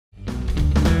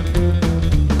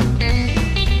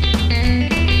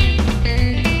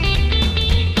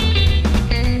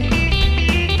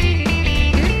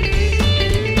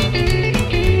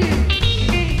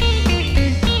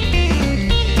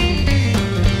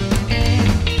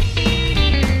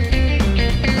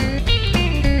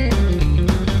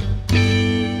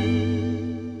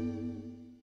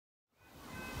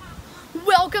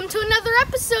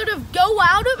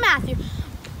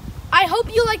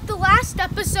you liked the last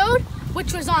episode,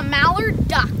 which was on mallard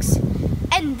ducks.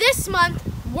 And this month,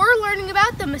 we're learning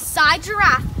about the Masai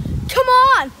Giraffe. Come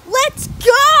on, let's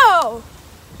go!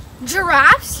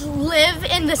 Giraffes live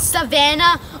in the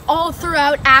savanna all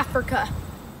throughout Africa.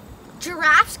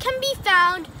 Giraffes can be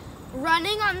found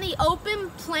running on the open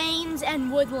plains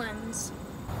and woodlands.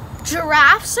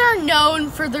 Giraffes are known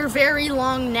for their very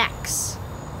long necks.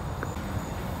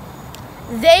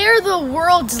 They are the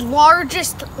world's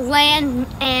largest land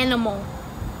animal.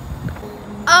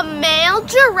 A male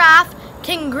giraffe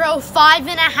can grow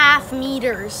 5.5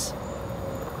 meters.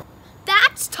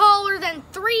 That's taller than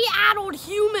 3 adult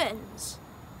humans.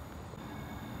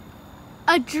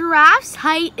 A giraffe's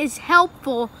height is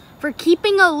helpful for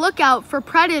keeping a lookout for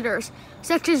predators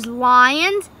such as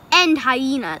lions and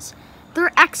hyenas.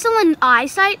 Their excellent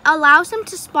eyesight allows them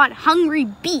to spot hungry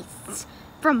beasts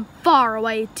from far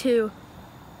away too.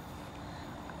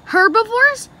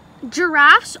 Herbivores,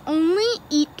 giraffes only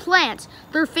eat plants.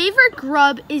 Their favorite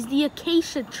grub is the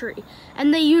acacia tree,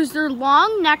 and they use their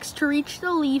long necks to reach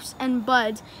the leaves and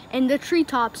buds in the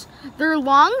treetops. Their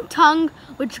long tongue,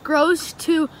 which grows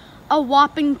to a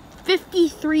whopping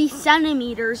 53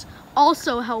 centimeters,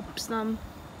 also helps them.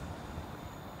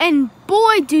 And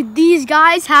boy, do these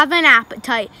guys have an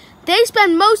appetite. They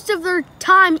spend most of their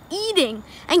time eating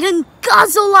and can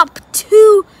guzzle up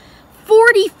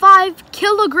 45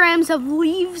 kilograms of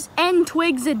leaves and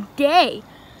twigs a day.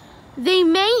 They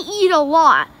may eat a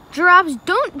lot. Giraffes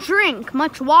don't drink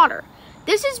much water.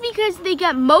 This is because they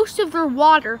get most of their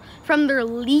water from their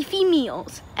leafy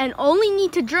meals and only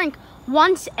need to drink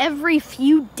once every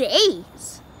few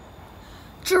days.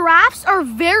 Giraffes are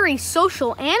very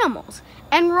social animals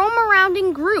and roam around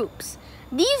in groups.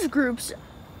 These groups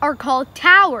are called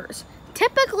towers,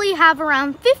 typically have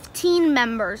around 15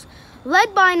 members,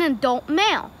 led by an adult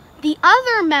male. The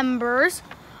other members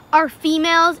are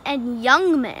females and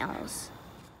young males.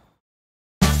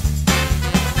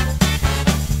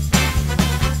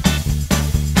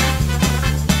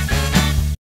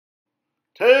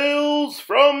 Tales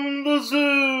from the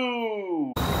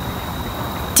zoo.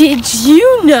 Did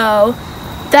you know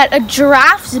that a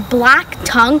giraffe's black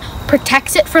tongue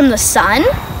protects it from the sun?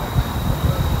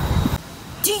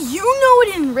 Do you know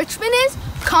what enrichment is?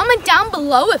 Comment down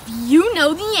below if you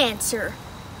know the answer.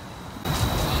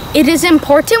 It is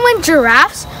important when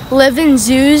giraffes live in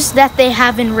zoos that they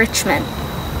have enrichment.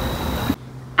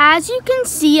 As you can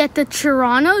see at the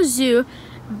Toronto Zoo,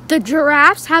 the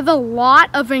giraffes have a lot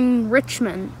of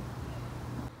enrichment.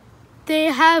 They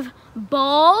have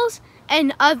balls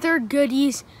and other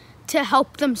goodies to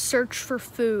help them search for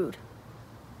food.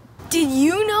 Did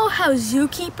you know how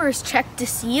zookeepers check to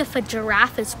see if a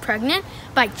giraffe is pregnant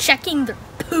by checking their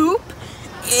poop?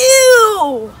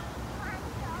 Ew!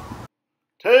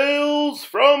 Tales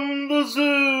from the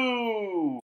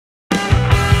zoo.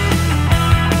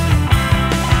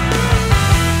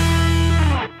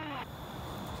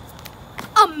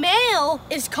 A male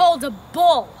is called a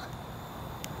bull.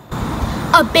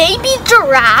 A baby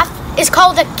giraffe is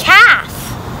called a calf.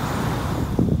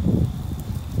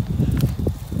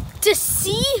 To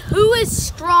see who is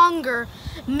stronger,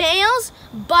 males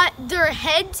butt their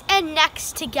heads and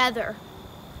necks together.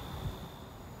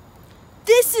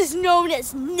 This is known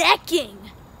as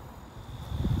necking.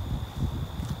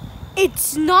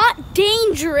 It's not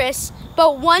dangerous,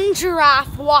 but one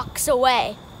giraffe walks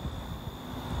away.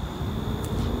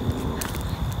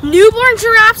 Newborn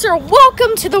giraffes are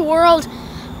welcome to the world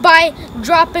by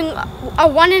dropping a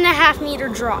 1.5 meter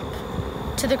drop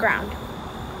to the ground.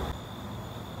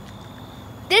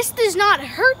 This does not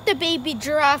hurt the baby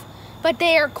giraffe, but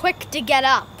they are quick to get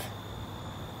up.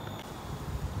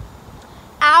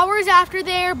 Hours after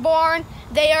they are born,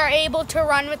 they are able to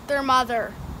run with their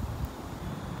mother.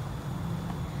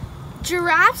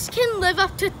 Giraffes can live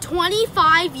up to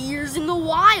 25 years in the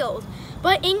wild,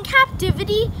 but in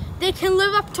captivity, they can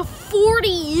live up to 40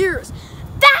 years.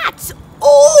 That's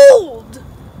old!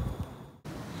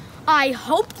 I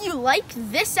hope you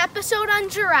liked this episode on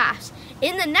giraffes.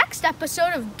 In the next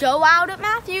episode of Go Out at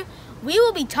Matthew, we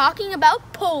will be talking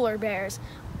about polar bears.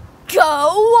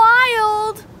 Go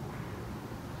wild!